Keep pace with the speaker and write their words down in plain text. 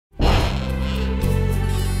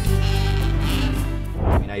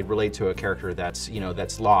I relate to a character that's,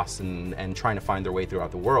 that's lost and trying to find their way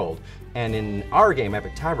throughout the world. And in our game,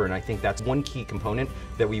 Epic Tavern, I think that's one key component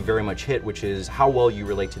that we very much hit, which is how well you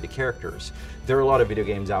relate to the characters. There are a lot of video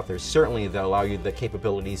games out there, certainly, that allow you the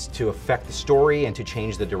capabilities to affect the story and to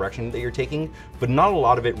change the direction that you're taking, but not a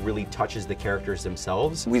lot of it really touches the characters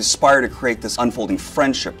themselves. We aspire to create this unfolding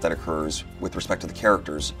friendship that occurs with respect to the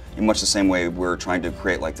characters, in much the same way we're trying to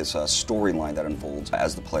create like this storyline that unfolds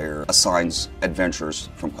as the player assigns adventures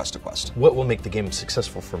from quest to quest. What will make the game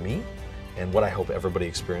successful for me, and what I hope everybody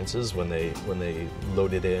experiences when they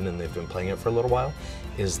load it in and they've been playing it for a little while,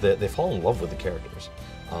 is that they fall in love with the characters.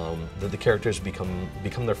 That the characters become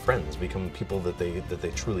their friends, become people that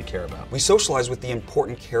they truly care about. We socialize with the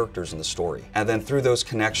important characters in the story, and then through those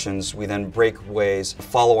connections we then break ways,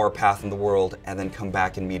 follow our path in the world, and then come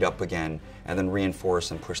back and meet up again, and then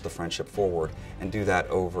reinforce and push the friendship forward, and do that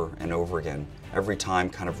over and over again. Every time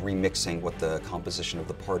kind of remixing what the composition of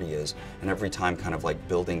the party is, and every time kind of like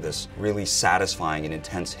building this really satisfying and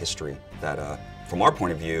intense history that from our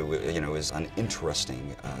point of view, is an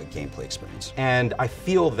interesting gameplay experience. And I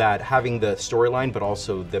feel that having the storyline, but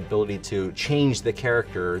also the ability to change the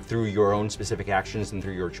character through your own specific actions and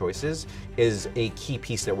through your choices, is a key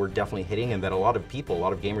piece that we're definitely hitting and that a lot of people, a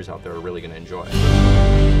lot of gamers out there are really going to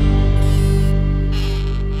enjoy.